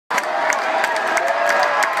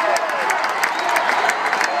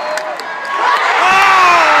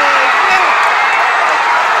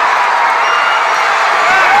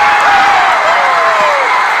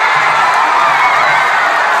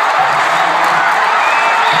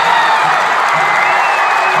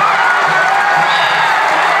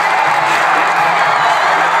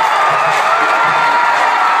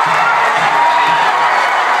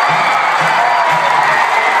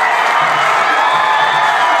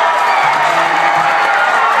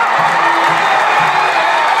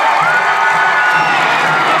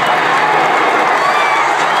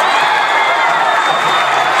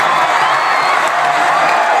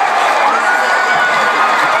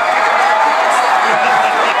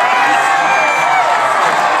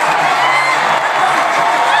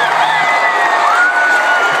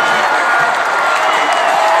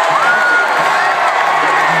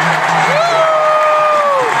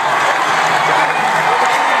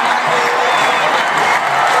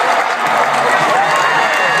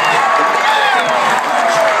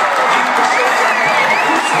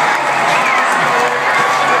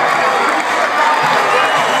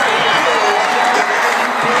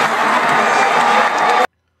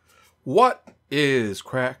What is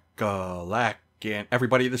crack-a-lack-in?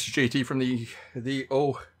 Everybody, this is JT from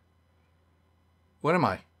what am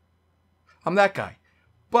I? I'm that guy.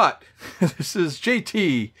 But this is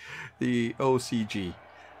JT, the OCG.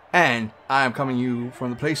 And I'm coming to you from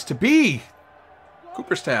the place to be,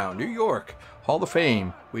 Cooperstown, New York, Hall of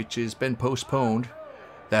Fame, which has been postponed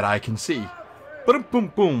that I can see. Boom,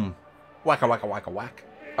 boom, boom. Wacka, wacka, wacka, whack.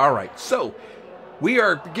 All right, so we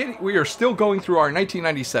are still going through our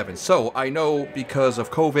 1997. So I know because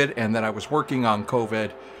of COVID and that I was working on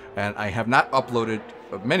COVID and I have not uploaded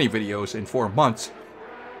many videos in 4 months.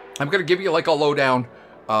 I'm going to give you like a lowdown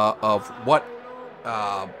of what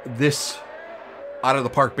this out of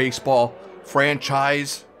the park baseball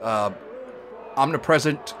franchise,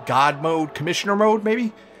 omnipresent God mode, commissioner mode,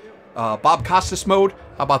 maybe Bob Costas mode.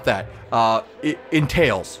 How about that? It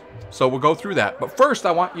entails. So we'll go through that. But first,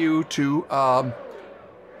 I want you to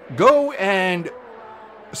go and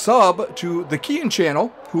sub to the Kian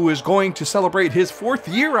Channel, who is going to celebrate his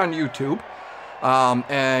 4th year on YouTube.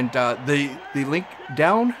 The link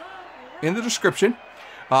down in the description.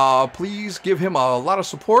 Please give him a lot of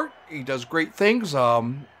support. He does great things. A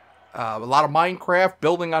lot of Minecraft,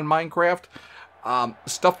 building on Minecraft.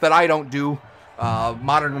 Stuff that I don't do.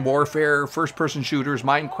 Modern warfare, first-person shooters,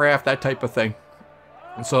 Minecraft, that type of thing.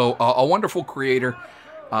 And so, a wonderful creator.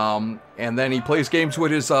 And then he plays games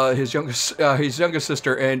with his youngest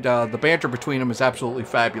sister, and the banter between them is absolutely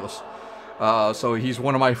fabulous. So he's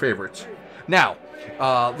one of my favorites. Now,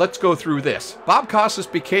 let's go through this. Bob Costas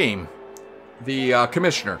became the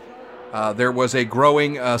commissioner. There was a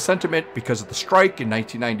growing sentiment because of the strike in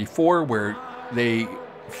 1994, where they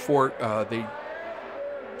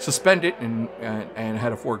suspended and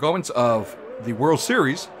had a foregoings of the World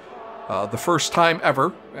Series. The first time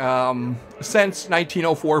ever since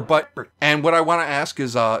 1904. And what I want to ask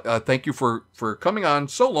is thank you for coming on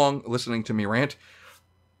so long, listening to me rant,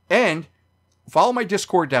 and follow my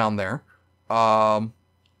Discord down there. Follow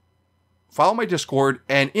my Discord,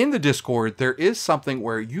 and in the Discord there is something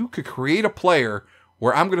where you could create a player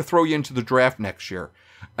where I'm going to throw you into the draft next year.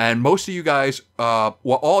 And most of you guys,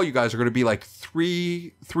 all you guys are going to be like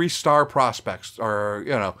three-star prospects, or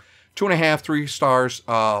 2.5, 3 stars.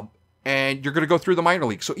 And you're going to go through the minor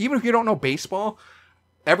league. So even if you don't know baseball,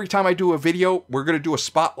 every time I do a video, we're going to do a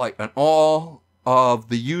spotlight on all of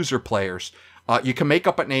the user players. You can make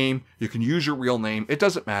up a name. You can use your real name. It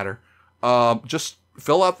doesn't matter. Just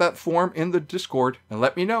fill out that form in the Discord and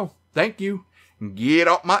let me know. Thank you. Get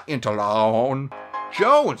up my interlawn.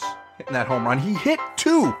 Jones hitting that home run. He hit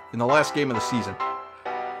 2 in the last game of the season.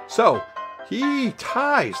 So he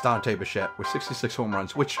ties Dante Bichette with 66 home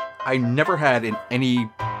runs, which I never had in any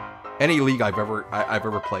league I've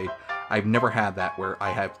ever played. I've never had that where I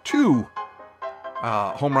have 2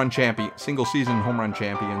 single season home run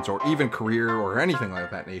champions, or even career, or anything like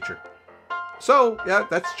that nature. So yeah,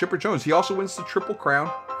 that's Chipper Jones. He also wins the Triple Crown.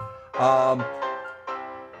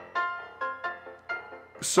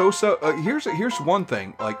 Sosa, here's one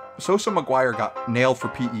thing. Like, Sosa McGuire got nailed for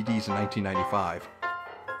PEDs in 1995.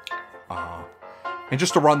 And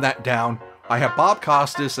just to run that down, I have Bob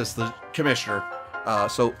Costas as the commissioner.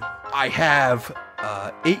 So I have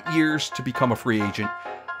 8 years to become a free agent,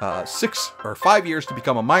 6 or 5 years to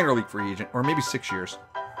become a minor league free agent, or maybe 6 years.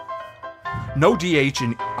 No DH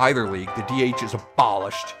in either league. The DH is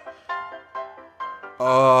abolished.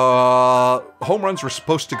 Home runs were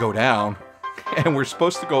supposed to go down, and we're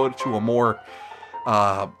supposed to go to a more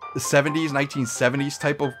 1970s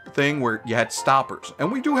type of thing where you had stoppers, and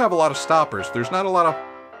we do have a lot of stoppers. There's not a lot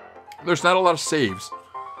of saves.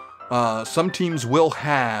 Some teams will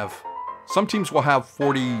have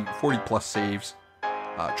 40 plus saves.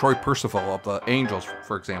 Troy Percival of the Angels,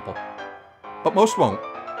 for example, but most won't.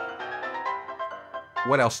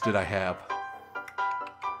 What else did I have?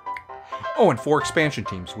 Oh, and 4 expansion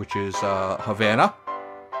teams, which is Havana,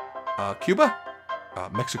 Cuba,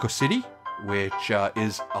 Mexico City, which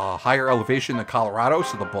is a higher elevation than Colorado,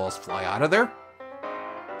 so the balls fly out of there.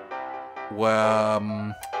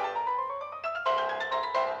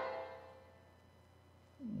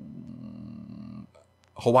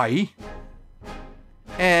 Hawaii.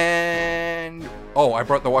 And I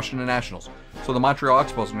brought the Washington Nationals. So the Montreal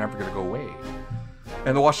Expos are never going to go away.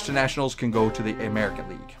 And the Washington Nationals can go to the American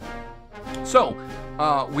League. So,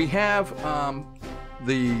 we have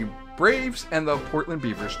the Braves and the Portland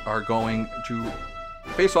Beavers are going to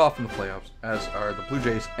face off in the playoffs, as are the Blue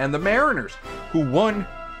Jays and the Mariners, who won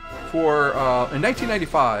in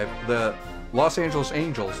 1995, the Los Angeles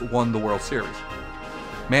Angels won the World Series.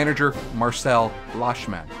 Manager Marcel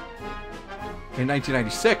Lashman. In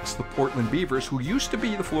 1996, the Portland Beavers, who used to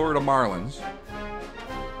be the Florida Marlins,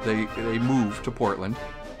 they moved to Portland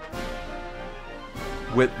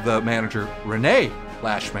with the manager Renee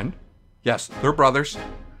Lashman. Yes, they're brothers.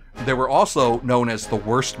 They were also known as the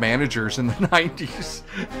worst managers in the 90s.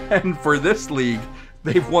 And for this league,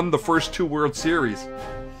 they've won the first 2 World Series.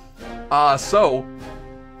 So,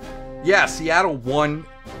 yeah, Seattle won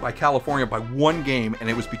by California by 1 game, and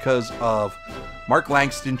it was because of Mark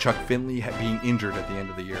Langston, Chuck Finley being injured at the end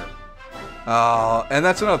of the year. And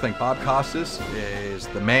that's another thing. Bob Costas is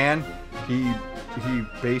the man. He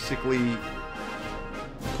basically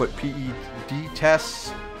put PED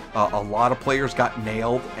tests. A lot of players got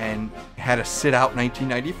nailed and had to sit out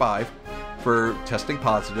 1995 for testing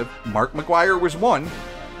positive. Mark McGwire was one,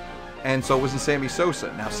 and so wasn't Sammy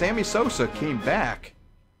Sosa. Now, Sammy Sosa came back,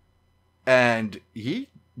 and he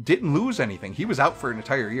didn't lose anything. He was out for an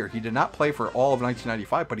entire year. He did not play for all of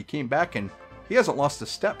 1995, but he came back, and he hasn't lost a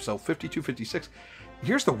step, so 52-56.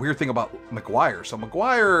 Here's the weird thing about McGwire. So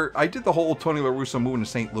McGwire, I did the whole Tony La Russa moving to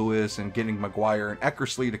St. Louis and getting McGwire and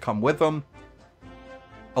Eckersley to come with him,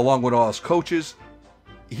 along with all his coaches.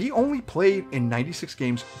 He only played in 96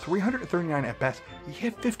 games, 339 at-bats. He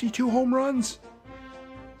hit 52 home runs.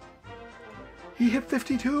 He hit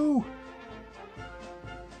 52.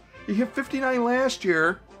 He hit 59 last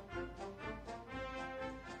year.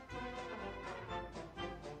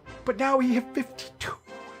 But now he hit 52.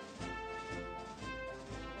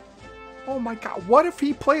 Oh my God. What if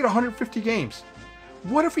he played 150 games?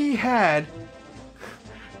 What if he had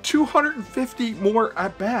 250 more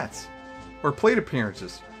at-bats or plate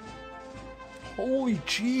appearances? Holy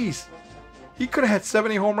jeez. He could have had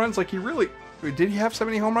 70 home runs like he really... Did he have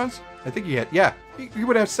 70 home runs? I think he had. Yeah. He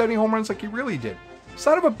would have 70 home runs like he really did.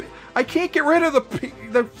 Son of a... I can't get rid of the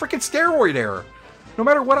freaking steroid era. No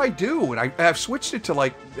matter what I do. And I've switched it to,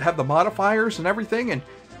 like, have the modifiers and everything. And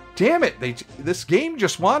damn it. This game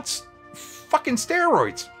just wants fucking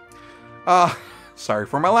steroids. Sorry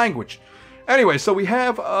for my language. Anyway, so we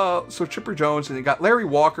have so Chipper Jones, and they got Larry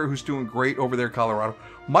Walker, who's doing great over there in Colorado.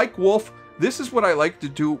 Mike Wolf. This is what I like to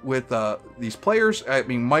do with these players. I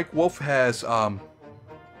mean, Mike Wolf has a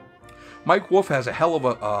hell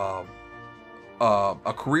of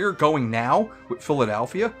a career going now with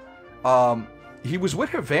Philadelphia. He was with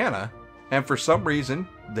Havana, and for some reason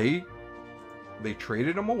they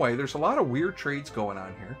traded him away. There's a lot of weird trades going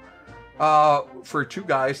on here for 2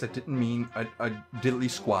 guys that didn't mean a diddly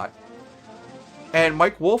squat. And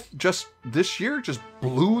Mike Wolf this year just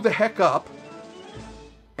blew the heck up.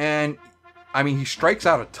 And, I mean, he strikes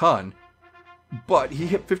out a ton, but he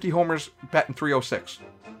hit 50 homers batting .306.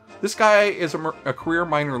 This guy is a career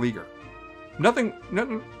minor leaguer. Nothing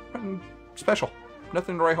special.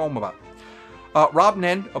 Nothing to write home about. Rob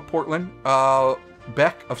Nen of Portland.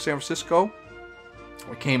 Beck of San Francisco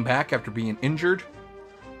came back after being injured.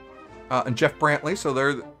 And Jeff Brantley, so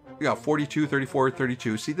they're... 42, 34,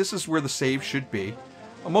 32. See, this is where the save should be.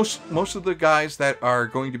 Most of the guys that are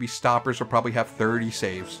going to be stoppers will probably have 30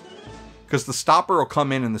 saves. Because the stopper will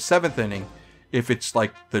come in the 7th inning if it's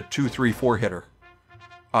like the 2, 3, 4 hitter.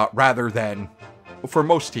 Rather than, for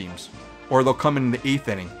most teams. Or they'll come in the 8th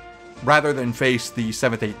inning. Rather than face the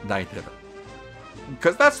 7th, 8th, 9th hitter.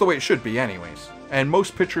 Because that's the way it should be anyways. And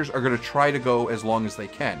most pitchers are going to try to go as long as they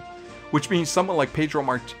can. Which means someone like Pedro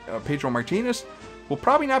Martinez will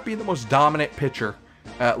probably not be the most dominant pitcher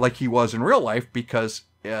like he was in real life, because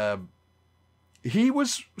he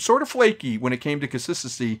was sort of flaky when it came to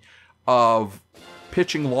consistency of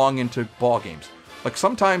pitching long into ball games. Like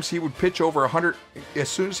sometimes he would pitch over 100. As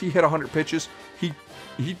soon as he hit 100 pitches,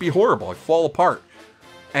 he'd be horrible, like fall apart.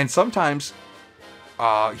 And sometimes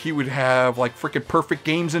he would have like freaking perfect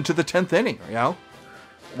games into the 10th inning,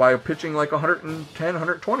 while pitching like 110,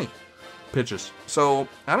 120 pitches. So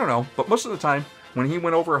I don't know, but most of the time, when he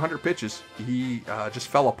went over 100 pitches, he just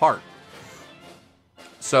fell apart.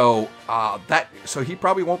 So so he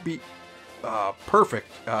probably won't be perfect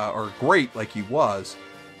or great like he was.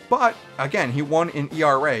 But again, he won in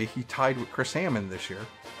ERA. He tied with Chris Hammond this year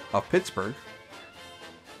of Pittsburgh,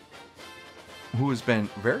 who has been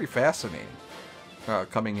very fascinating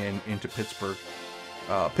coming into Pittsburgh.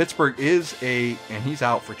 Pittsburgh and he's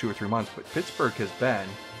out for 2 or 3 months, but Pittsburgh has been,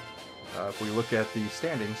 if we look at the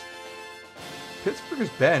standings, Pittsburgh has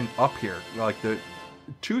been up here. Like the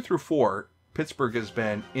 2 through 4, Pittsburgh has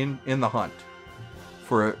been in the hunt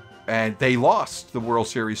and they lost the World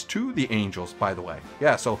Series to the Angels, by the way.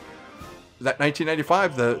 Yeah, so that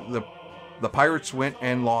 1995, the Pirates went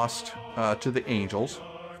and lost to the Angels.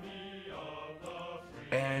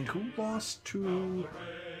 And who lost to...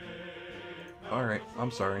 All right,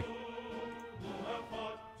 I'm sorry.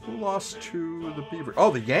 Who lost to the Beavers?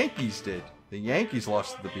 Oh, the Yankees did. The Yankees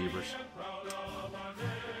lost to the Beavers.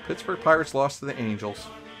 Pittsburgh Pirates lost to the Angels.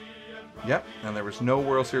 Yep, and there was no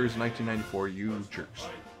World Series in 1994, you jerks.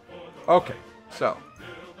 Okay, so.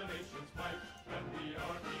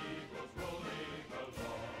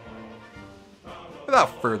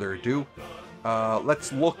 Without further ado,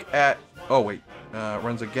 let's look at... Oh, wait.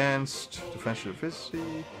 Runs against, defensive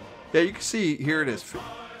efficiency. Yeah, you can see, here it is.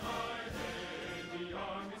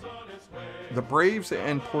 The Braves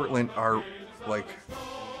and Portland are, like,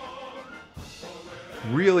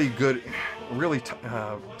 really good, really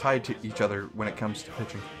tied to each other when it comes to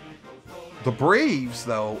pitching. The Braves,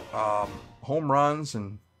 though, home runs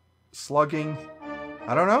and slugging,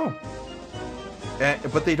 I don't know.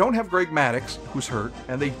 But they don't have Greg Maddux, who's hurt,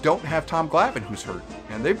 and they don't have Tom Glavine, who's hurt.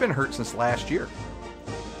 And they've been hurt since last year.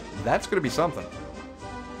 That's going to be something.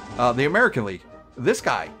 The American League. This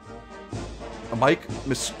guy, Mike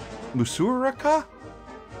Musuraka?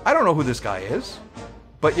 I don't know who this guy is.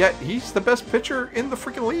 But yet, he's the best pitcher in the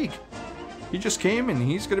freaking league. He just came, and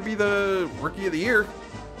he's going to be the Rookie of the Year.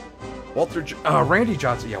 Randy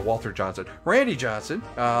Johnson. Yeah, Walter Johnson. Randy Johnson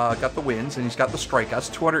got the wins, and he's got the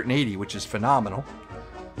strikeouts, 280, which is phenomenal.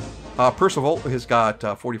 Percival has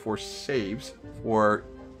got 44 saves for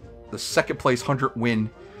the second place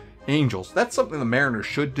 100-win Angels. That's something the Mariners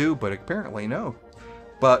should do, but apparently no.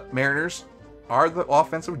 But Mariners are the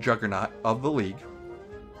offensive juggernaut of the league.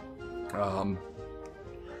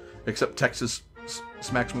 Except Texas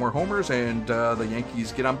smacks more homers, and the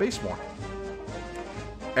Yankees get on base more.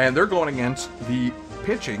 And they're going against the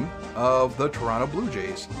pitching of the Toronto Blue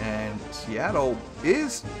Jays, and Seattle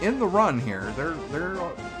is in the run here. They're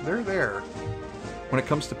there when it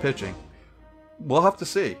comes to pitching. We'll have to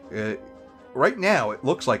see. Right now, it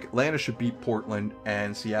looks like Atlanta should beat Portland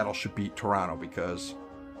and Seattle should beat Toronto, because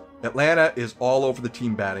Atlanta is all over the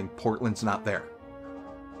team batting. Portland's not there.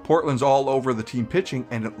 Portland's all over the team pitching,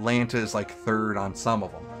 and Atlanta is like third on some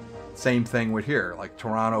of them. Same thing with here, like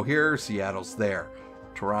Toronto here, Seattle's there.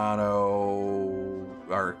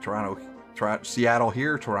 Seattle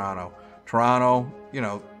here, Toronto, you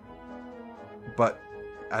know, but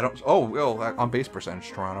I don't, on base percentage,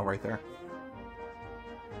 Toronto right there.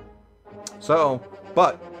 So,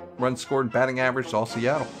 but runs scored and batting average is all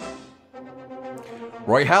Seattle.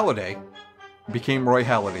 Roy Halladay became Roy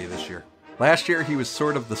Halladay this year. Last year, he was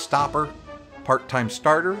sort of the stopper, part-time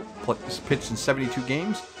starter, pitched in 72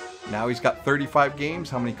 games. Now he's got 35 games.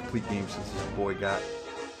 How many complete games has this boy got?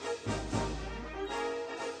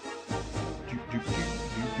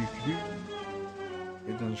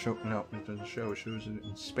 It doesn't show. No, it doesn't show. It shows it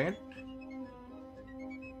in Spanish.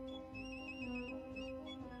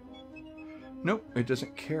 Nope, it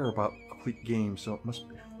doesn't care about complete games, so it must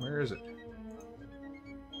be. Where is it?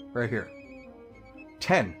 Right here.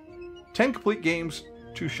 10. 10 complete games,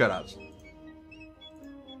 2 shutouts.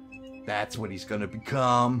 That's what he's going to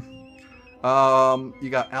become. You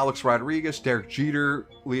got Alex Rodriguez, Derek Jeter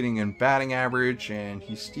leading in batting average, and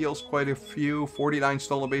he steals quite a few. 49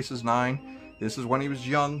 stolen bases, 9. This is when he was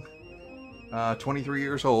young, 23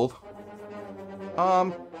 years old.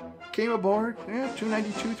 Came aboard,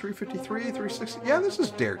 292, 353, 360. Yeah, this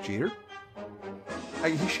is Derek Jeter.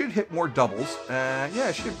 He should hit more doubles. Yeah,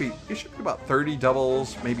 it should be about 30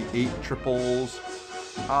 doubles, maybe 8 triples.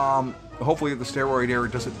 Hopefully the steroid era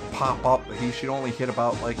doesn't pop up. He should only hit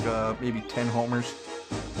about like maybe 10 homers.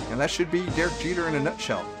 And that should be Derek Jeter in a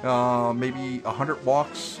nutshell. Maybe 100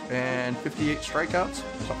 walks and 58 strikeouts,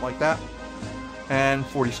 something like that. And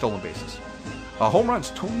 40 stolen bases. Home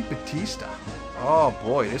runs, Tony Batista. Oh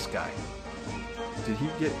boy, this guy. Did he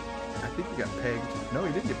get... I think he got pegged. No,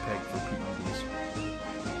 he didn't get pegged for PEDs.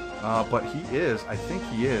 But he is, I think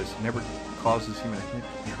he is, never causes him any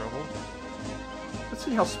trouble. Let's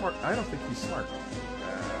see how smart. I don't think he's smart.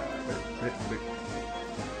 But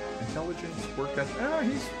intelligence, work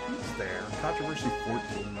ethic. He's there. Controversy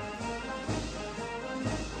 14.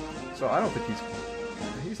 So I don't think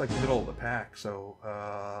he's like middle of the pack. So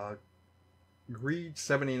greed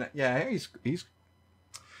 79. Yeah,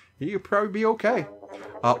 he'll probably be okay.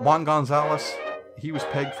 Juan Gonzalez, he was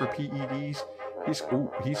pegged for PEDs.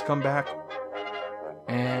 He's come back.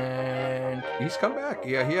 And he's come back.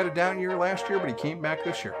 Yeah, he had a down year last year, but he came back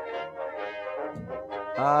this year.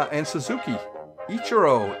 And Suzuki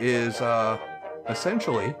Ichiro is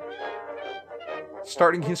essentially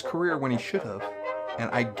starting his career when he should have. And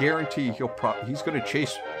I guarantee he's going to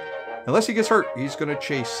chase, unless he gets hurt, he's going to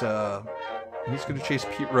chase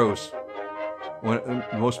Pete Rose, the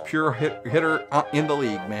most pure hitter in the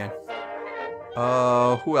league, man.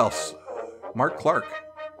 Who else? Mark Clark.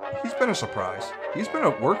 He's been a surprise. He's been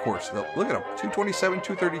a workhorse, though. Look at him. 227,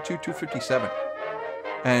 232, 257.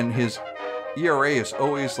 And his ERA is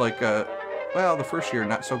always like well, the first year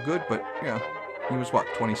not so good, but yeah, he was what,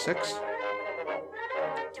 26?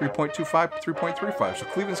 3.25, 3.35. So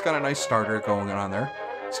Cleveland's got a nice starter going on there.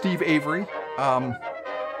 Steve Avery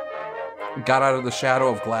got out of the shadow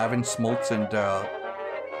of Glavine, Smoltz, and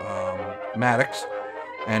Maddox,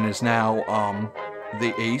 and is now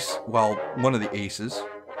the ace, well, one of the aces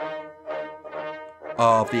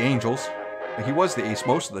of the Angels. He was the ace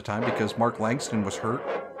most of the time because Mark Langston was hurt.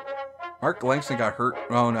 Mark Langston got hurt.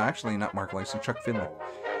 Oh, no, actually not Mark Langston, Chuck Finley.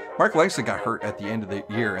 Mark Langston got hurt at the end of the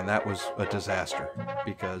year, and that was a disaster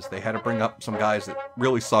because they had to bring up some guys that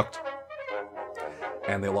really sucked,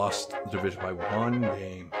 and they lost the division by 1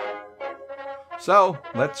 game. So,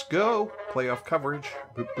 let's go. Playoff coverage.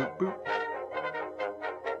 Boop, boop, boop.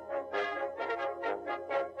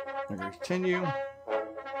 We're going to continue.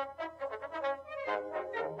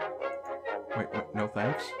 Wait, no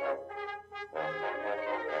thanks.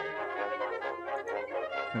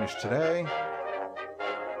 Finish today.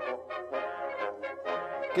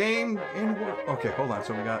 Game in... Okay, hold on.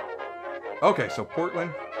 So we got... Okay, so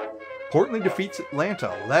Portland defeats Atlanta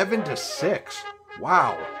 11-6.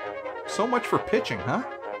 Wow. So much for pitching, huh?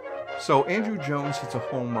 So Andrew Jones hits a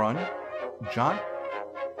home run. John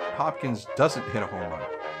Hopkins doesn't hit a home run.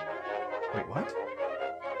 Wait, what?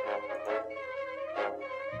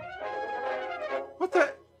 What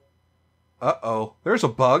the... Uh-oh. There's a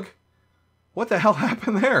bug. What the hell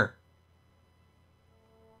happened there?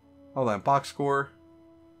 Hold on. Box score.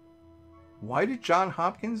 Why did John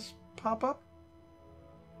Hopkins pop up?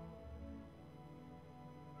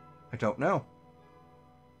 I don't know.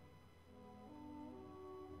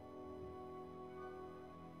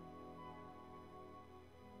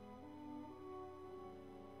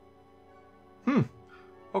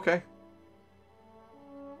 Okay.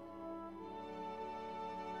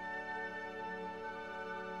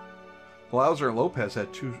 Blauser and Lopez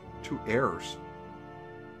had two errors.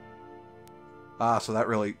 Ah, so that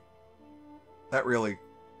really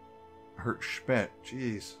hurt Schmidt.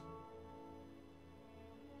 Jeez.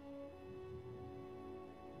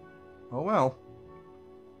 Oh well.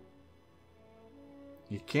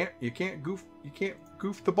 You can't goof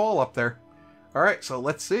the ball up there. All right, so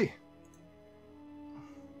let's see.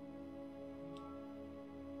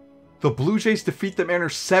 The Blue Jays defeat the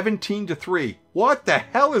Mariners 17-3. What the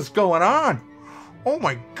hell is going on? Oh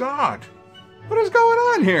my God. What is going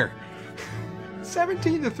on here?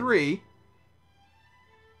 17-3.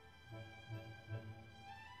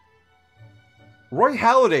 Roy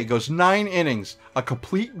Halladay goes 9 innings. A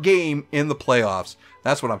complete game in the playoffs.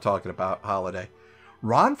 That's what I'm talking about, Halladay.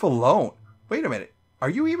 Ron Falone. Wait a minute. Are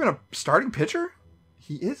you even a starting pitcher?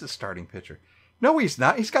 He is a starting pitcher. No, he's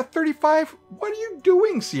not. He's got 35. What are you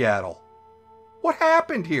doing, Seattle? What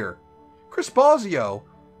happened here? Chris Bosio.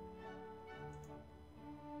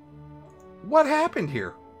 What happened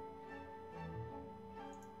here?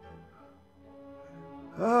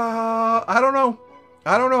 I don't know.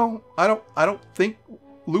 I don't think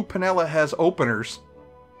Lou Piniella has openers.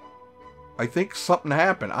 I think something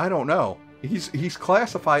happened. I don't know. He's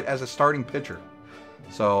classified as a starting pitcher.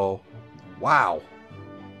 So, wow.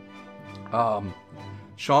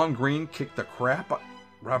 Sean Green kicked the crap.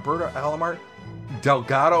 Roberto Alomar.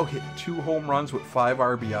 Delgado hit 2 home runs with 5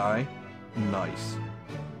 RBI. Nice.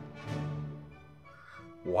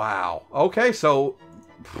 Wow. Okay, so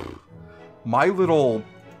my little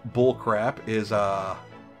bull crap is off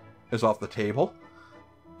the table.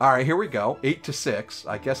 All right, here we go. 8-6.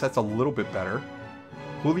 I guess that's a little bit better.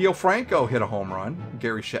 Julio Franco hit a home run.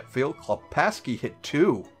 Gary Sheffield. Klopaski hit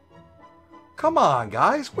 2. Come on,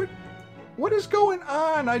 guys. What is going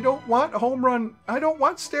on? I don't want home run. I don't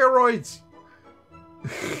want steroids.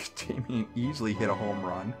 Damian Easley hit a home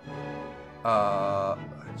run.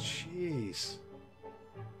 Jeez.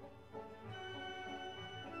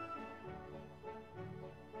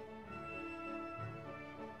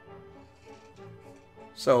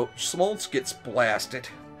 So Smoltz gets blasted.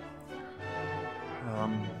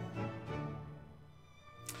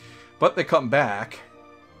 But they come back.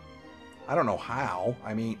 I don't know how.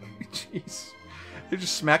 I mean, jeez. They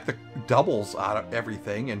just smack the doubles out of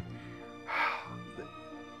everything. And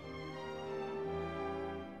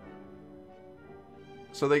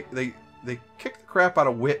so they kick the crap out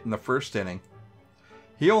of Witt in the first inning.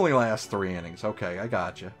 He only lasts 3 innings. Okay, I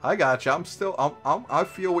got you. I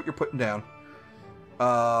feel what you're putting down.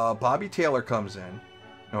 Bobby Taylor comes in.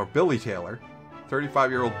 Or Billy Taylor.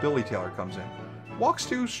 35-year-old Billy Taylor comes in. Walks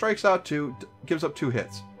 2, strikes out 2, gives up 2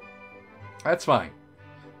 hits. That's fine.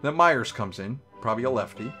 Then Myers comes in. Probably a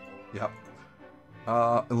lefty. Yep.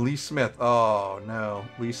 Lee Smith. Oh, no.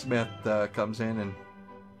 Lee Smith comes in and...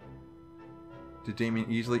 Did Damian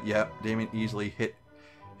Easley? Yeah, Damian Easley hit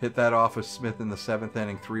that off of Smith in the 7th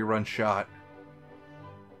inning, 3-run shot.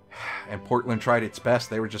 And Portland tried its best.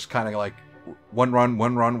 They were just kind of like 1 run,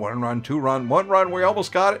 1 run, 1 run, 2 run, 1 run. We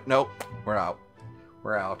almost got it. Nope, we're out.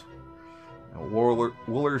 We're out. And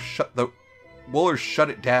Woolers shut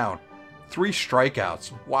it down. 3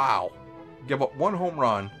 strikeouts. Wow. Give up 1 home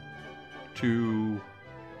run to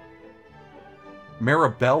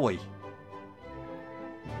Mirabelli,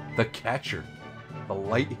 the catcher, the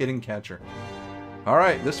light-hitting catcher. All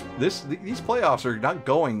right, these playoffs are not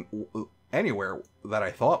going anywhere that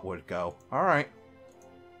I thought would go. All right,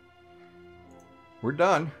 we're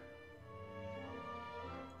done.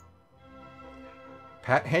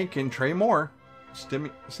 Pat Hankin, Trey Moore,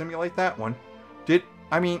 simulate that one.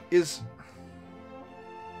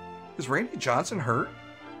 Is Randy Johnson hurt?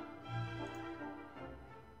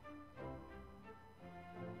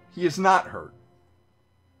 He is not hurt.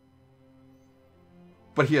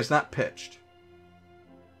 But he has not pitched.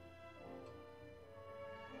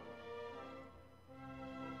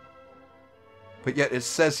 But yet it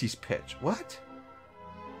says he's pitched. What?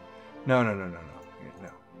 No.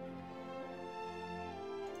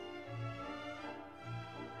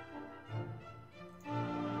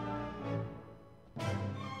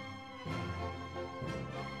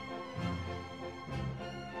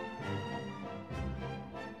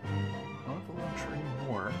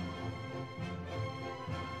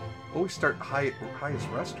 Always start highest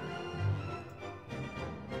rester.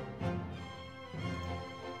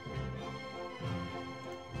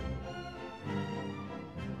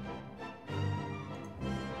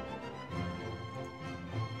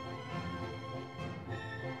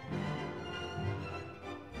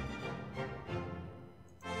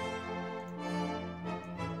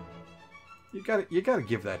 You gotta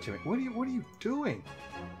give that to me. What are you doing?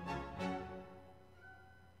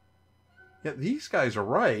 Yeah, these guys are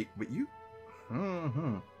right, but you...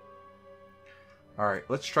 Alright,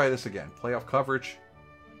 let's try this again. Playoff coverage.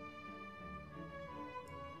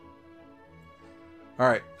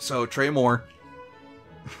 Alright, so Trey Moore.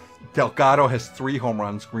 Delgado has 3 home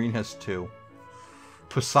runs. Green has 2.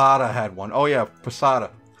 Posada had 1. Oh yeah,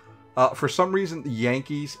 Posada. For some reason, the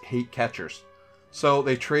Yankees hate catchers. So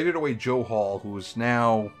they traded away Joe Hall, who's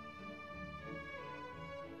now...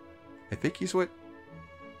 I think he's with...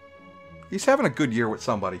 He's having a good year with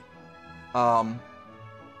somebody.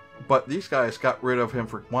 But these guys got rid of him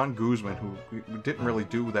for Juan Guzman, who didn't really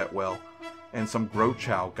do that well. And some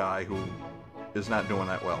Grochow guy who is not doing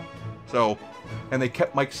that well. So, and they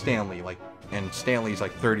kept Mike Stanley, and Stanley's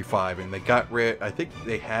like 35, and they got rid, I think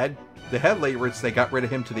they had Leyritz, they got rid of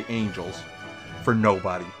him to the Angels for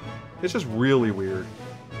nobody. It's just really weird.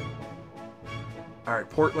 Alright,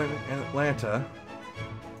 Portland and Atlanta.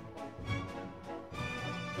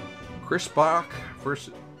 Chris Bach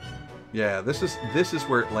versus... Yeah, this is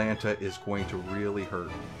where Atlanta is going to really hurt.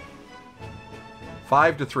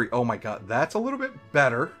 5-3. Oh my god, that's a little bit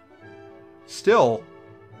better. Still,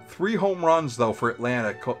 3 home runs though for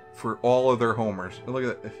Atlanta for all of their homers. Look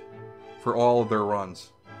at that. For all of their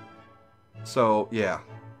runs. So, yeah.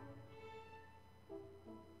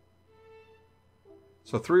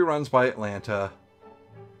 So 3 runs by Atlanta.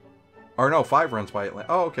 Or no, 5 runs by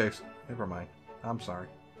Atlanta. Oh, okay. Never mind. I'm sorry.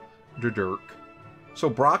 Dirk. So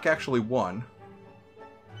Brock actually won.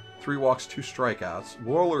 3 walks, 2 strikeouts.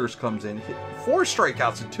 Wohlers comes in, hit 4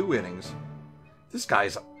 strikeouts in 2 innings. This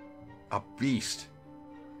guy's a beast.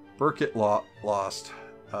 Burkett lost.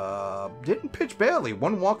 Didn't pitch badly.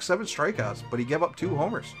 1 walk, 7 strikeouts, but he gave up 2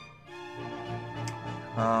 homers.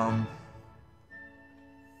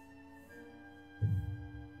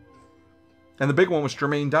 And the big one was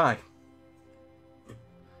Jermaine Dye.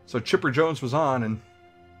 So Chipper Jones was on, and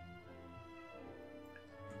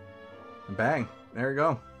bang. There you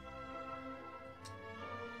go.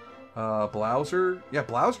 Blauser. Yeah,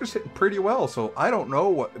 Blauser's hitting pretty well, so I don't know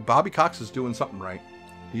what... Bobby Cox is doing something right.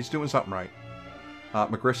 He's doing something right.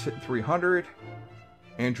 McGriff's hitting 300.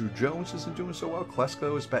 Andrew Jones isn't doing so well.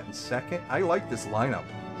 Klesko is batting second. I like this lineup.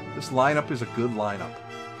 This lineup is a good lineup.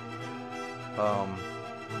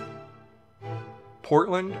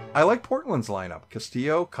 Portland. I like Portland's lineup.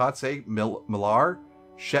 Castillo, Kotze, Millar,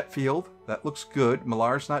 Shetfield. That looks good.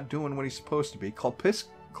 Millar's not doing what he's supposed to be.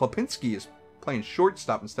 Klopinski is playing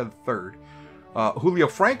shortstop instead of third. Julio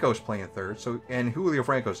Franco's playing third, and Julio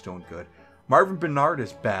Franco's doing good. Marvin Bernard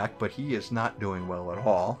is back, but he is not doing well at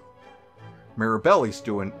all. Mirabelli's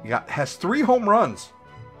has 3 home runs.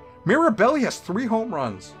 Mirabelli has 3 home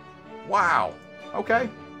runs. Wow. Okay.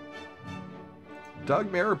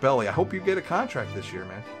 Doug Mirabelli. I hope you get a contract this year,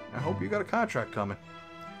 man. I hope you got a contract coming.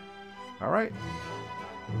 All right.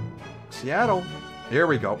 Seattle. Here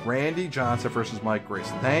we go. Randy Johnson versus Mike Grace.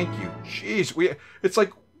 Thank you. Jeez, it's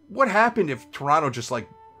like, what happened if Toronto just like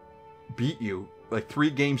beat you like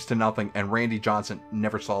 3-0 and Randy Johnson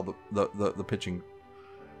never saw the pitching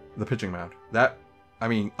mound? That, I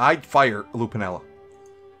mean, I'd fire Lou Piniella.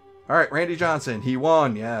 All right, Randy Johnson, he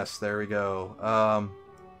won. Yes, there we go.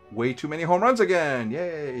 Way too many home runs again.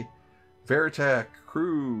 Yay. Veritek,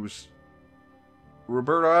 Cruz,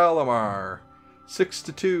 Roberto Alomar,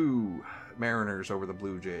 6-2. Mariners over the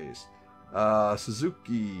Blue Jays.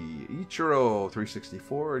 Suzuki, Ichiro,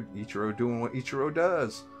 364. Ichiro doing what Ichiro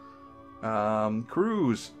does.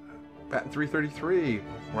 Cruz, batting 333.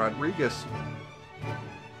 Rodriguez.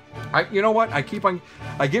 You know what? I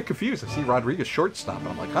get confused. I see Rodriguez shortstop, and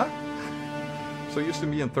I'm like, huh? So used to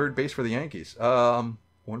be in third base for the Yankees. 1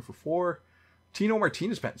 for 4. Tino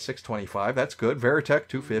Martinez batting 625. That's good. Veritek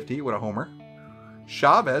 250 with a homer.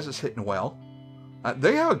 Chavez is hitting well.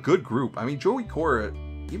 They have a good group. I mean, Joey Cora,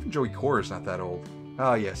 even Joey Cora is not that old.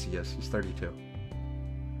 Oh, yes, he is. He's 32.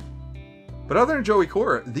 But other than Joey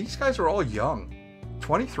Cora, these guys are all young.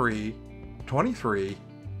 23, 23,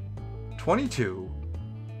 22,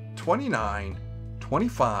 29,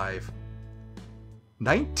 25,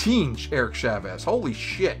 19, Eric Chavez. Holy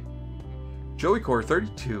shit. Joey Cora,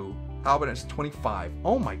 32. Albanese, 25.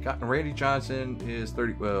 Oh, my God. And Randy Johnson is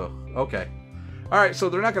 30. Well, okay. All right, so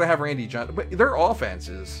they're not going to have Randy Johnson, but their offense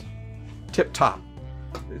is tip-top.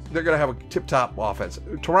 They're going to have a tip-top offense.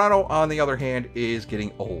 Toronto, on the other hand, is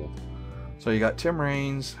getting old. So you got Tim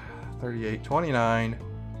Raines, 38, 29.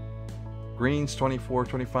 Greens, 24,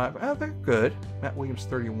 25. They're good. Matt Williams,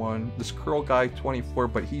 31. This Curl guy, 24,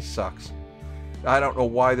 but he sucks. I don't know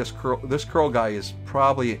why this Curl guy is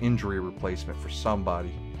probably an injury replacement for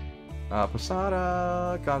somebody.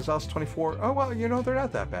 Posada, Gonzalez, 24. Oh, well, you know, they're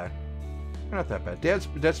not that bad. They're not that bad.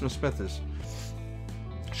 Desmond Smith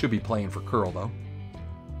should be playing for Curl, though.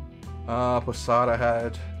 Posada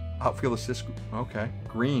had outfield assist. Okay.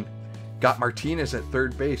 Green. Got Martinez at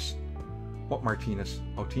third base. What Martinez?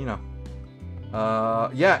 Otino.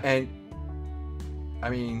 Yeah, and I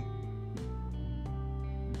mean,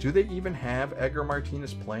 do they even have Edgar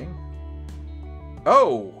Martinez playing?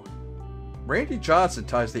 Oh! Randy Johnson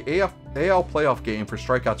ties the AL playoff game for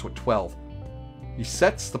strikeouts with 12. He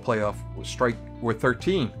sets the playoff with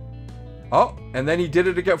 13. Oh, and then he did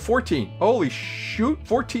it again, 14. Holy shoot,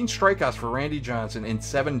 14 strikeouts for Randy Johnson in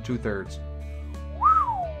 7 2/3.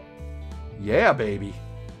 Yeah, baby.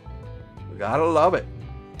 We gotta love it.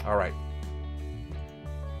 All right.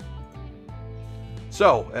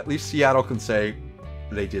 So, at least Seattle can say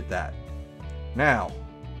they did that. Now,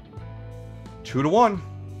 2-1.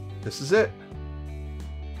 This is it.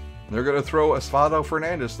 They're going to throw Osvaldo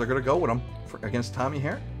Fernandez. They're going to go with him against Tommy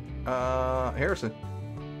Harrison.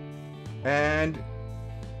 And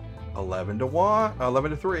 11-1,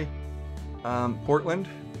 11-3. Portland.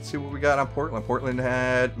 Let's see what we got on Portland. Portland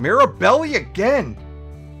had Mirabelli again.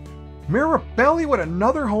 Mirabelli with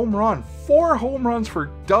another home run. 4 home runs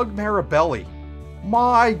for Doug Mirabelli.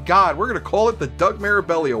 My God, we're going to call it the Doug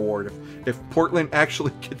Mirabelli Award if Portland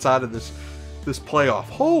actually gets out of this playoff.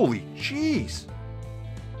 Holy jeez.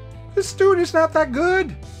 This dude is not that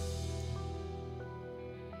good.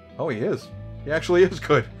 Oh, he is. He actually is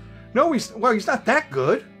good. No, he's not that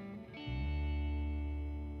good.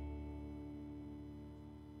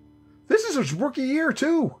 This is his rookie year,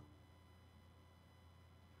 too.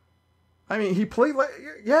 I mean, he played,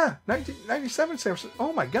 1997 Samson.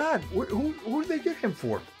 Oh, my God. Who did they get him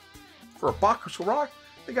for? For a box of rock?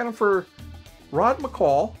 They got him for Rod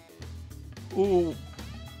McCall, who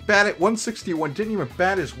batted 161, didn't even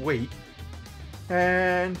bat his weight.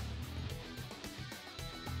 And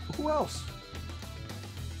who else?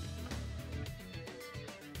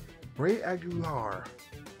 Ray Aguilar,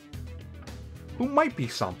 who might be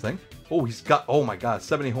something. Oh, he's got, oh my God,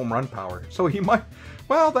 70 home run power. So he might,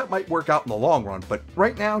 well, that might work out in the long run. But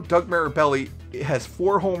right now, Doug Mirabelli has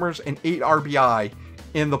 4 homers and 8 RBI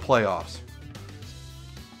in the playoffs.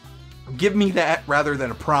 Give me that rather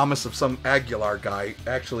than a promise of some Aguilar guy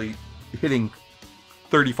actually hitting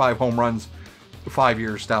 35 home runs 5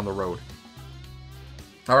 years down the road.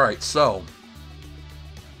 All right, so.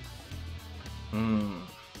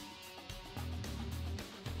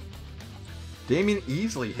 Damian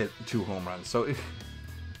Easley hit 2 home runs. So,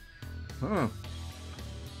 all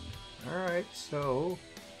right, so.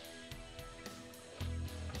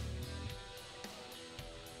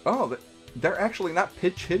 Oh, they're actually not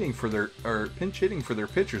pinch hitting for their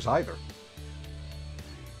pitchers either.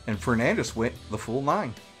 And Fernandez went the full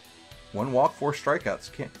 9. 1 walk, 4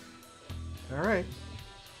 strikeouts. Can't. All right.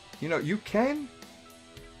 You know, you can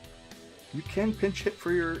pinch hit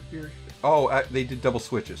for your Oh, they did double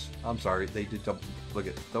switches. I'm sorry. They did double. Look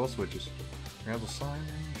at double switches. Randall Simon,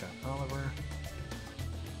 John Oliver.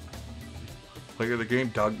 Player of the game,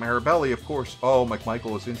 Doug Marabelli, of course. Oh, Mike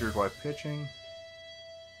Michael was injured while pitching.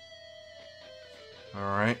 All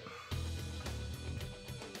right.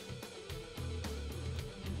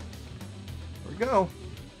 Here we go.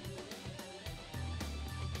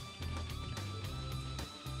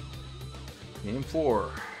 Game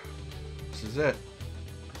 4. This is it.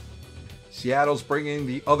 Seattle's bringing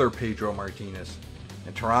the other Pedro Martinez.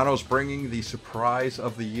 And Toronto's bringing the surprise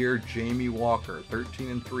of the year, Jamie Walker.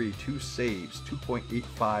 13-3, 2 saves,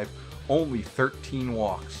 2.85, only 13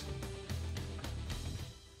 walks.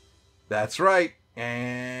 That's right.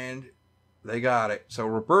 And they got it. So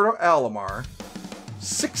Roberto Alomar,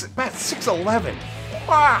 6'11".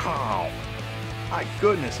 Wow. My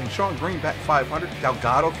goodness. And Sean Green back 500.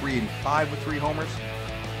 Delgado 385 with 3 homers.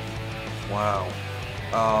 Wow.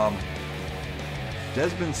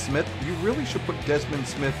 Desmond Smith, you really should put Desmond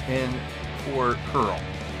Smith in for Curl.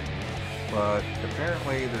 But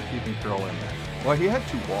apparently they're keeping Curl in there. Well, he had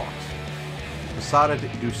 2 walks. Posada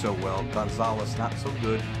didn't do so well. Gonzalez not so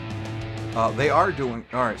good. They are doing...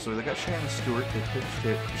 Alright, so they got Shannon Stewart. They pitched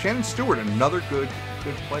it. Shannon Stewart, another good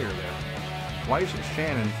player there. Why isn't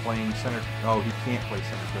Shannon playing center? Oh, he can't play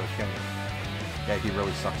center field, can he? Yeah, he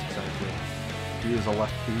really sucks at center field. He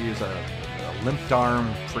is a limped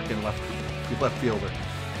arm freaking left fielder.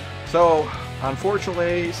 So,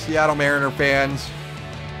 unfortunately, Seattle Mariner fans,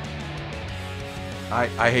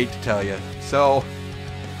 I hate to tell you. So,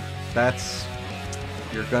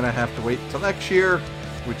 you're going to have to wait until next year,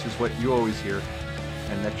 which is what you always hear,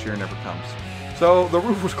 and next year never comes. So, the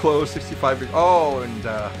roof was closed, 65 degrees. Oh, and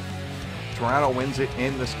Toronto wins it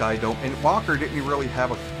in the Sky Dome. And Walker didn't really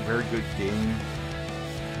have a very good game.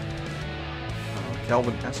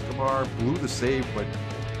 Kelvin Escobar blew the save, but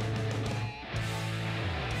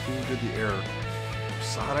who did the error?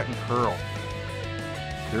 Posada and Curl.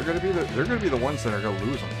 They're gonna be the ones that are gonna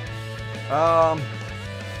lose them.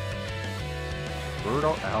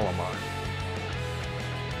 Roberto Alomar.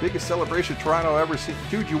 Biggest celebration Toronto ever seen.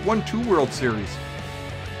 Dude, you won 2 World Series.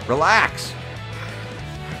 Relax.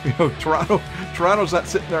 You know, Toronto's not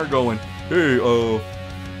sitting there going, hey,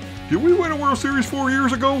 did we win a World Series 4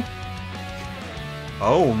 years ago? I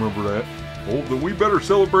don't remember that. Oh, then we better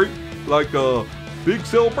celebrate like a big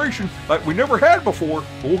celebration like we never had before.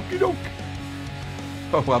 Okie doke.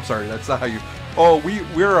 Oh, I'm sorry. That's not how you. Oh,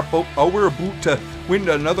 we're a boot to win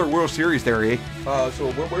another World Series there, eh?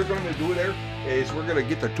 So what we're going to do there is we're going to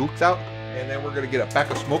get the dukes out, and then we're going to get a pack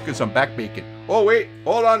of smoke and some back bacon. Oh wait,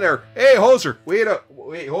 hold on there. Hey, Hoser, wait,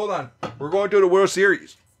 hold on. We're going to the World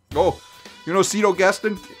Series. Oh, you know Cito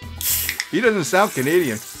Gaston? He doesn't sound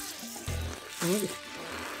Canadian.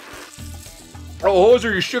 Oh,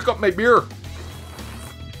 Hoser, you shook up my beer.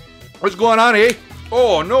 What's going on, eh?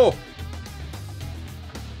 Oh, no.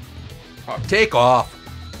 Oh, take off.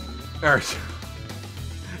 There's...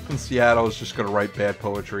 And Seattle is just going to write bad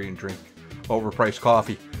poetry and drink overpriced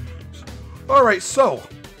coffee. All right, so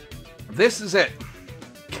this is it.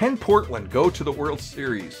 Can Portland go to the World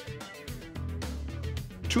Series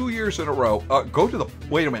 2 years in a row? Go to the...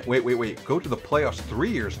 Wait a minute. Wait. Go to the playoffs 3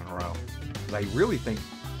 years in a row. I really think...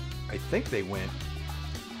 I think they went.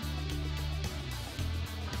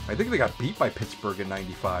 I think they got beat by Pittsburgh in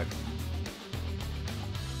 '95.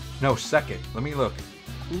 No, second. Let me look.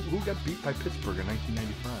 Who got beat by Pittsburgh in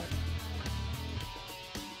 1995?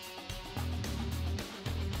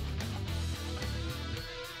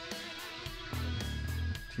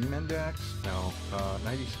 Team index? No.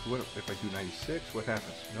 90. What if I do 96? What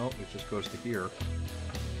happens? Nope. It just goes to here.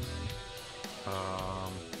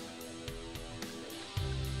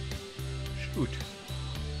 Shoot.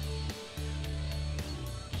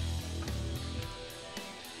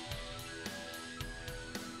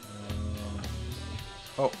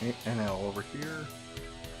 Oh, NL over here.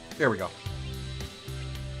 There we go.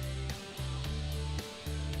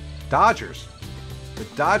 Dodgers. The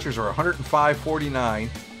Dodgers are 105-49.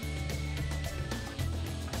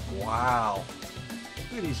 Wow.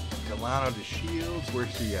 Look at these Delano DeShields.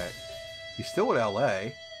 Where's he at? He's still with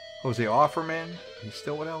LA. Jose Offerman. He's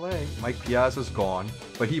still with LA. Mike Piazza's gone,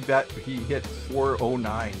 but he hit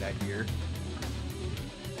 409 that year.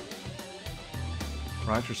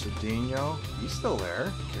 Roger Cedeno, he's still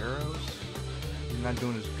there. Garros, he's not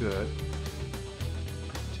doing as good.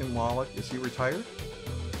 Tim Wallach, is he retired?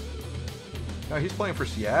 No, he's playing for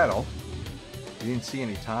Seattle. He didn't see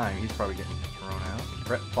any time. He's probably getting thrown out.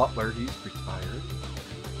 Brett Butler, he's retired.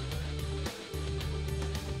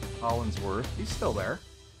 Hollinsworth, he's still there.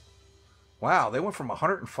 Wow, they went from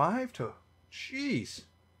 105 to... Jeez.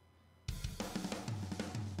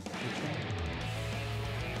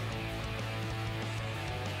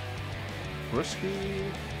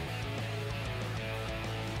 Bruschi.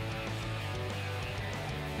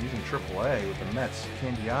 He's in AAA with the Mets.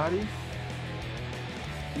 Candiotti.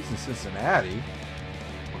 He's in Cincinnati.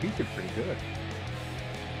 Well, he did pretty good.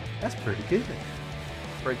 That's pretty good.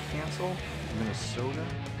 Craig Cancel, Minnesota.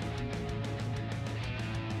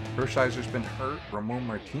 Hershiser's been hurt. Ramon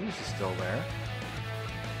Martinez is still there.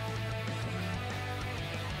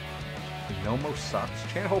 Nomo sucks.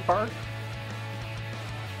 Chan-Ho Park.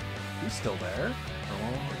 He's still there.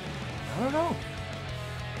 I don't know.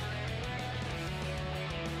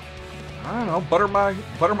 Butter my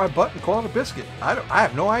butt and call it a biscuit. I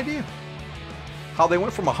have no idea how they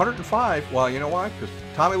went from 105. Well, you know why? Because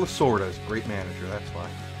Tommy Lasorda is a great manager. That's why.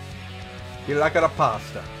 He like a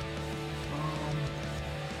pasta.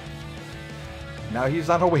 Now he's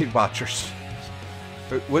on a Weight Watchers.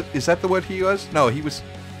 What is that? What he was? No, he was.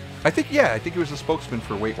 I think he was a spokesman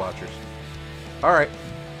for Weight Watchers. All right.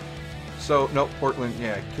 So no, Portland.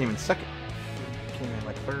 Yeah, came in second. Came in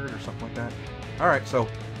like third or something like that. All right. So.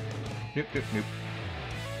 Nope.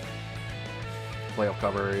 Playoff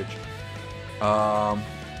coverage.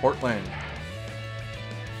 Portland.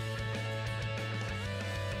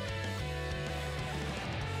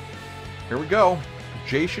 Here we go.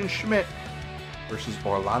 Jason Schmidt versus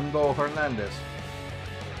Orlando Hernandez.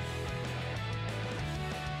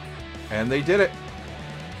 And they did it.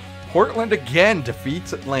 Portland again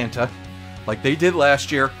defeats Atlanta, like they did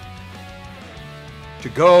last year, to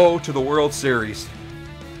go to the World Series.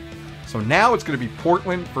 So now it's going to be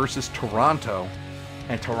Portland versus Toronto.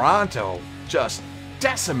 And Toronto just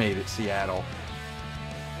decimated Seattle.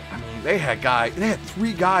 I mean, they had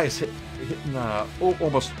 3 guys hitting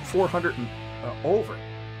almost 400 and over.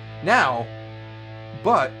 Now,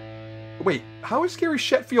 but wait, how is Gary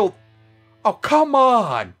Sheffield? Oh, come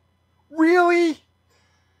on. Really?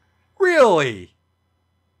 Really?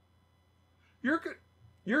 You're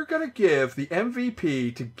going to give the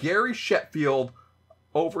MVP to Gary Sheffield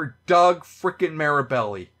over Doug frickin'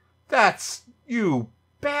 Marabelli. That's you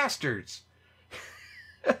bastards.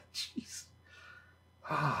 Jeez.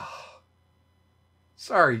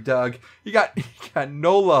 Sorry, Doug. You got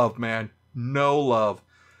no love, man. No love.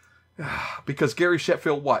 Because Gary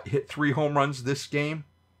Sheffield, hit 3 home runs this game?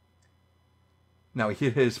 No, he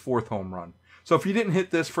hit his 4th home run. So if he didn't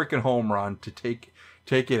hit this freaking home run to take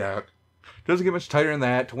it out, doesn't get much tighter than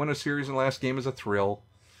that. To win a series in the last game is a thrill.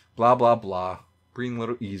 Blah, blah, blah. Breathing a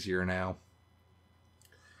little easier now.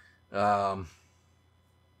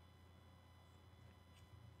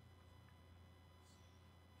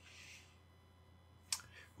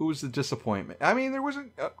 Who was the disappointment? I mean, there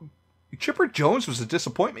wasn't. Chipper Jones was a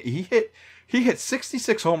disappointment. He hit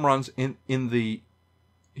 66 home runs in the.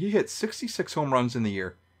 He hit 66 home runs in the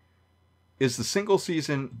year. Is the single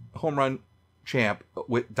season home run champ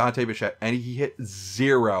with Dante Bichette, and he hit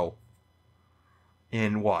 0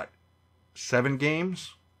 in 7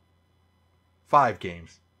 games? 5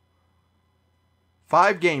 games.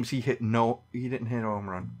 5 games he didn't hit a home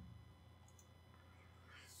run.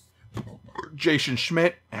 Jason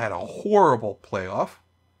Schmidt had a horrible playoff.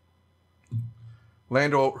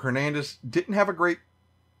 Lando Hernandez didn't have a great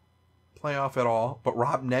playoff at all, but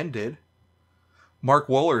Rob Nen did. Mark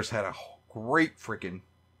Wohlers had a great freaking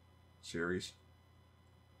series.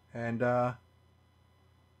 And Bill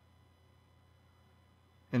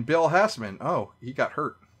Hassman, he got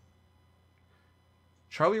hurt.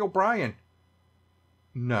 Charlie O'Brien.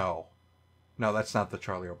 No, that's not the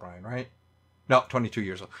Charlie O'Brien, right? No, 22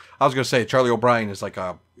 years old. I was going to say Charlie O'Brien is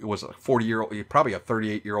was a 40-year-old, probably a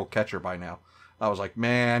 38-year-old catcher by now. I was like,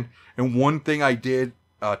 man. And one thing I did,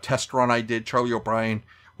 a test run I did, Charlie O'Brien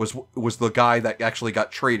was the guy that actually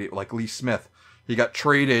got traded, like Lee Smith. He got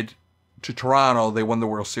traded to Toronto. They won the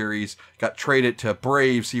World Series. Got traded to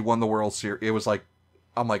Braves. He won the World Series. It was like,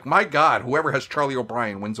 I'm like, my God, whoever has Charlie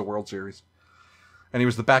O'Brien wins the World Series. And he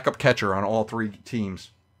was the backup catcher on all 3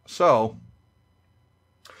 teams. So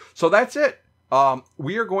that's it.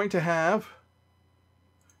 We are going to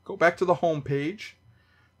go back to the home page.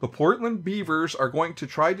 The Portland Beavers are going to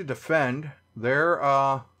try to defend their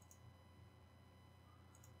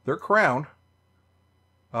crown.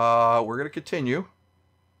 We're going to continue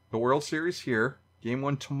the World Series here. Game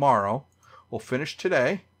 1 tomorrow. We'll finish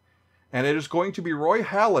today. And it is going to be Roy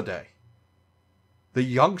Halladay, the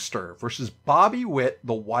youngster, versus Bobby Witt,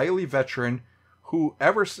 the wily veteran, who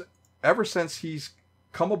ever since he's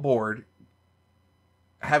come aboard,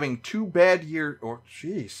 having 2 bad years.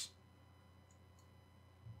 Jeez.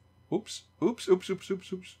 Oops.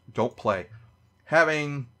 Don't play.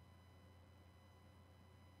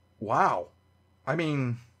 Wow. I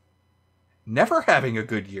mean, never having a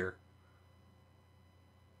good year.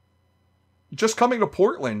 just coming to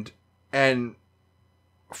Portland and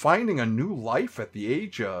finding a new life at the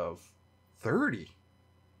age of 30.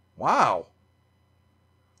 Wow.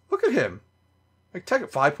 Look at him. Like, take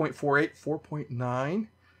it 5.48, 4.9,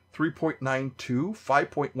 3.92,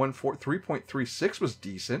 5.14, 3.36 was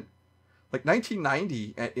decent. Like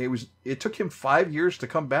 1990, it took him 5 years to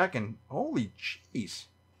come back, and holy jeez.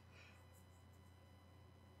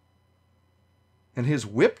 And his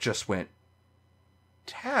whip just went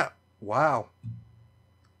tap. Wow.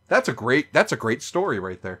 That's a great story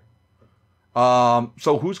right there.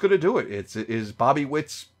 So who's going to do it? Is Bobby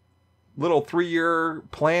Witt's little 3-year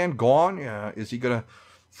plan gone? Is he going to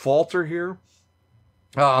falter here?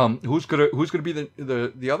 Who's gonna be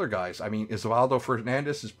the other guys? I mean, Osvaldo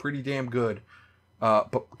Fernandez is pretty damn good.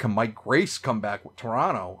 But can Mike Grace come back with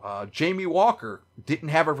Toronto? Jamie Walker didn't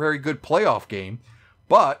have a very good playoff game,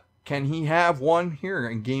 but can he have one here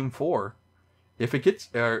in Game 4? If it gets,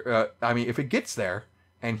 if it gets there,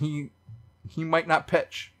 and he might not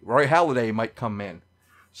pitch. Roy Halladay might come in.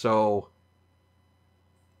 So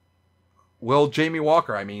will Jamie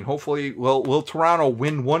Walker? I mean, hopefully, will Toronto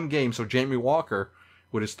win one game? So Jamie Walker,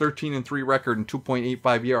 with his 13-3 record and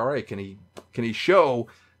 2.85 ERA, can he show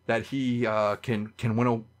that he can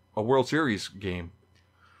win a World Series game?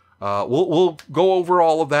 We'll go over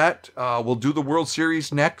all of that. We'll do the World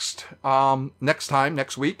Series next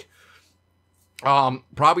week.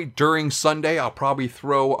 Probably during Sunday, I'll probably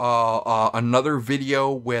throw another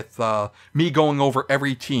video with me going over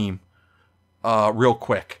every team real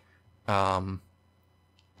quick.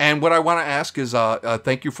 And what I want to ask is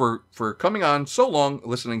thank you for coming on so long,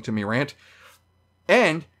 listening to me rant.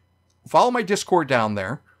 And follow my Discord down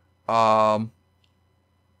there. Follow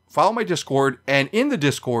my Discord. And in the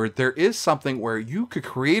Discord, there is something where you could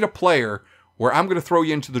create a player where I'm going to throw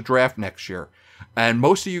you into the draft next year. And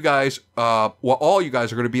most of you guys, all you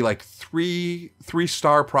guys are going to be like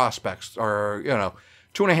three-star prospects, or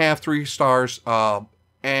 2.5, 3 stars,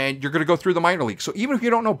 and you're going to go through the minor league. So even if you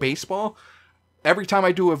don't know baseball, every time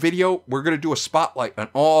I do a video, we're going to do a spotlight on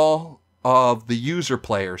all of the user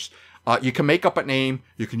players. You can make up a name,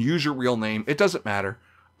 you can use your real name, it doesn't matter.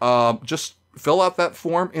 Just fill out that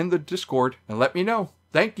form in the Discord and let me know.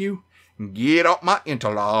 Thank you. Get off my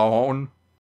interlawn.